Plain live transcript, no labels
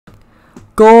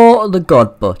Gorr the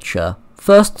God Butcher,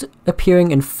 first appearing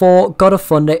in 4 God of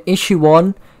Thunder Issue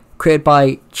 1, created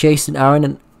by Jason Aaron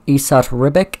and Esad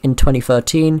Ribic in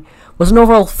 2013, was an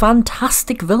overall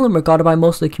fantastic villain regarded by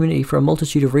most of the community for a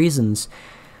multitude of reasons.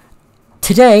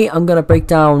 Today, I'm going to break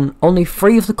down only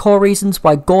 3 of the core reasons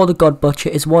why Gorr the God Butcher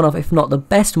is one of, if not the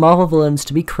best Marvel villains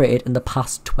to be created in the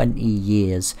past 20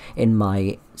 years, in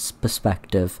my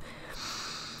perspective.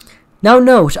 Now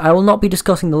note, I will not be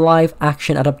discussing the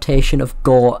live-action adaptation of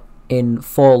Gorr in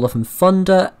Thor Love and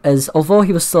Thunder, as although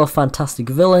he was still a fantastic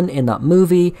villain in that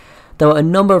movie, there were a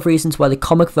number of reasons why the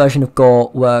comic version of Gorr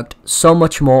worked so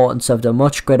much more and served a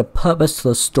much greater purpose to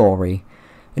the story.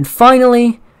 And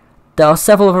finally, there are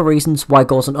several other reasons why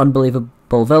Gorr's an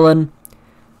unbelievable villain,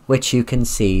 which you can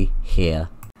see here.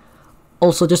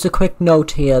 Also, just a quick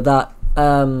note here that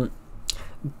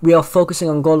we are focusing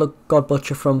on Gorr the God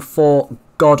Butcher from 4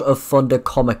 God of Thunder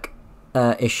comic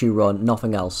issue run,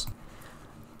 nothing else.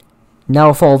 Now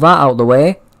with all that out of the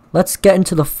way, let's get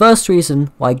into the first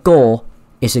reason why Gorr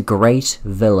is a great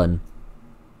villain.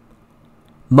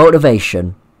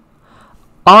 Motivation.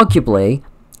 Arguably,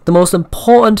 the most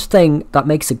important thing that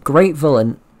makes a great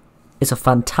villain is a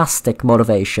fantastic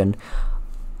motivation.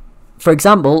 For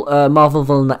example, a Marvel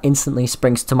villain that instantly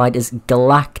springs to mind is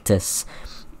Galactus,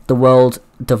 the World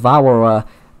Devourer,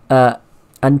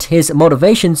 and his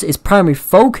motivations, his primary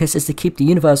focus is to keep the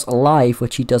universe alive,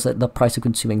 which he does at the price of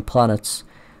consuming planets,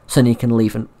 so that he can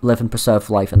live and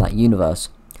preserve life in that universe.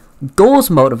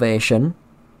 Gorr's motivation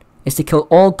is to kill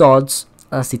all gods,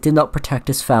 as he did not protect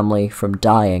his family from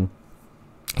dying.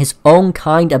 His own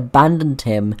kind abandoned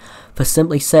him for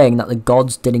simply saying that the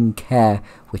gods didn't care,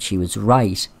 which he was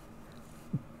right.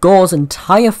 Gorr's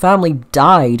entire family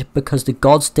died because the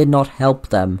gods did not help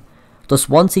them. Thus,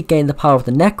 once he gained the power of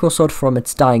the Necrosword from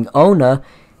its dying owner,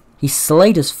 he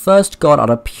slayed his first god out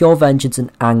of pure vengeance and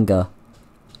anger.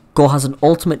 Gorr has an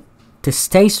ultimate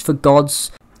distaste for gods.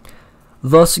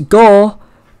 Thus, Gorr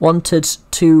wanted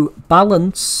to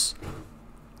balance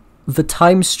the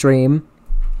time stream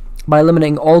by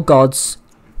eliminating all gods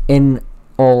in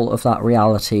all of that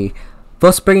reality,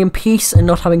 thus bringing peace and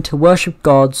not having to worship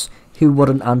gods who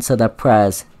wouldn't answer their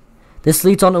prayers. This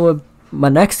leads on to my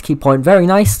next key point very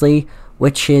nicely,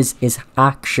 which is his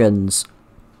actions.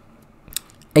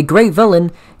 A great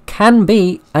villain can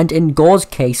be, and in Gorr's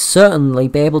case certainly,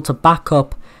 be able to back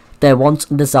up their wants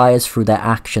and desires through their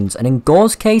actions, and in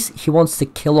Gorr's case he wants to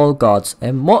kill all gods.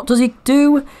 And what does he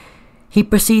do? He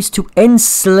proceeds to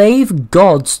enslave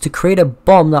gods to create a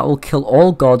bomb that will kill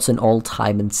all gods in all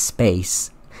time and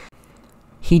space.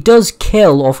 He does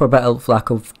kill, or for a better lack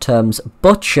of terms,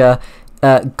 butcher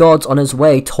gods on his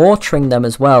way, torturing them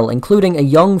as well, including a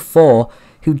young Thor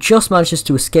who just manages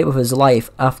to escape with his life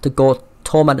after Gorr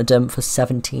tormented him for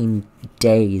 17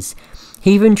 days.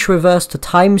 He even traversed the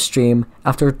time stream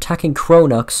after attacking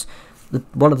Kronux,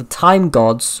 one of the time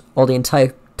gods, or the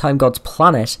entire time god's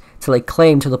planet, to lay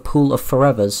claim to the Pool of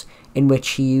Forevers, in which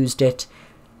he used it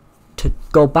to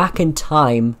go back in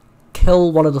time,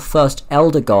 kill one of the first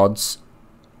elder gods,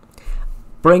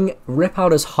 rip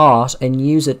out his heart and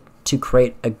use it to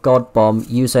create a god bomb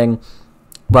using,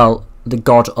 well, the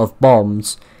god of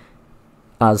bombs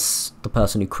as the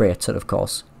person who creates it, of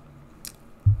course.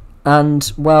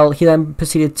 And, well, he then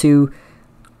proceeded to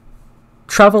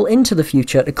travel into the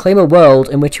future to claim a world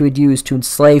in which he would use to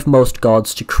enslave most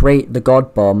gods to create the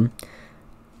god bomb.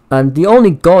 And the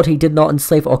only god he did not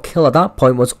enslave or kill at that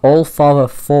point was All-Father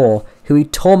Thor, who he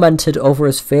tormented over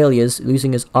his failures,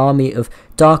 losing his army of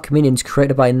dark minions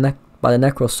created by the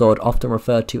Necrosword, often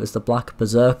referred to as the Black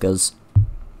Berserkers.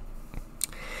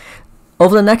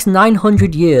 Over the next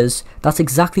 900 years, that's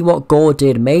exactly what Gorr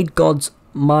did, made gods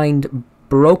mine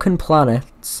broken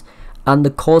planets and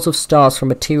the cores of stars for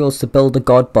materials to build the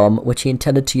god bomb, which he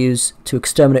intended to use to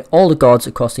exterminate all the gods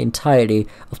across the entirety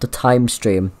of the time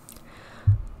stream.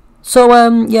 So,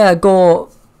 yeah, Gorr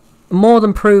more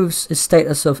than proves his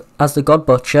status as the God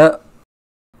Butcher,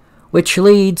 which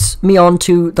leads me on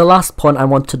to the last point I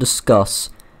want to discuss,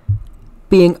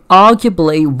 being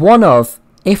arguably one of,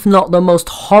 if not the most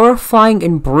horrifying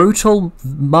and brutal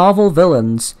Marvel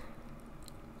villains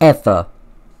ever.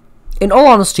 In all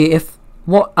honesty, if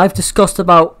what I've discussed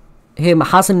about him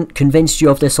hasn't convinced you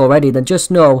of this already, then just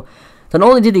know that not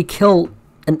only did he kill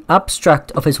an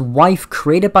abstract of his wife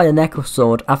created by the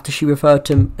Necrosword after she referred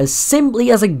to him as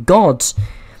simply as a god,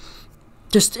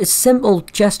 just a simple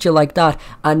gesture like that,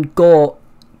 and Gorr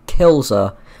kills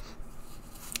her.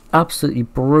 Absolutely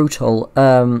brutal.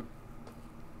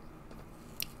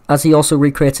 As he also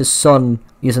recreates his son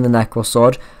using the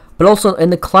Necrosword, but also in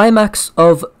the climax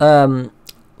of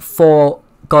for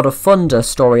God of Thunder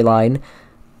storyline,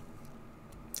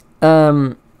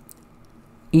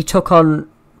 he took on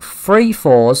 3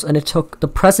 Thors, and it took the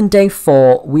present-day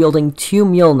Thor wielding 2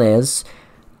 Mjolnirs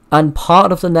and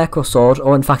part of the Necrosword,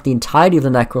 or in fact the entirety of the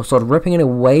Necrosword, ripping it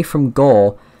away from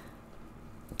Gorr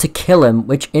to kill him,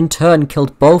 which in turn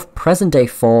killed both present-day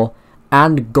Thor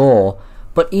and Gorr.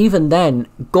 But even then,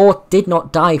 Gorr did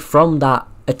not die from that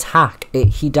attack.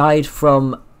 He died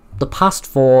from the past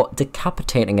Thor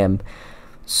decapitating him.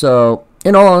 So,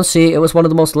 in all honesty, it was one of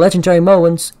the most legendary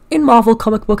moments in Marvel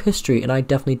comic book history, and I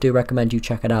definitely do recommend you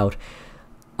check it out.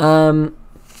 And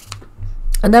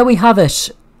there we have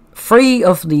it. 3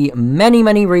 of the many,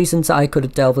 many reasons that I could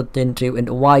have delved into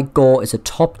why Gorr is a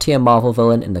top-tier Marvel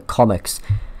villain in the comics.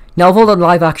 Now, although the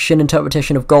live-action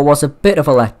interpretation of Gorr was a bit of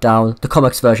a letdown, the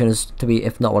comics version is to be,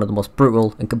 if not one of the most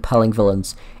brutal and compelling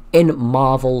villains in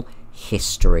Marvel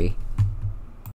history.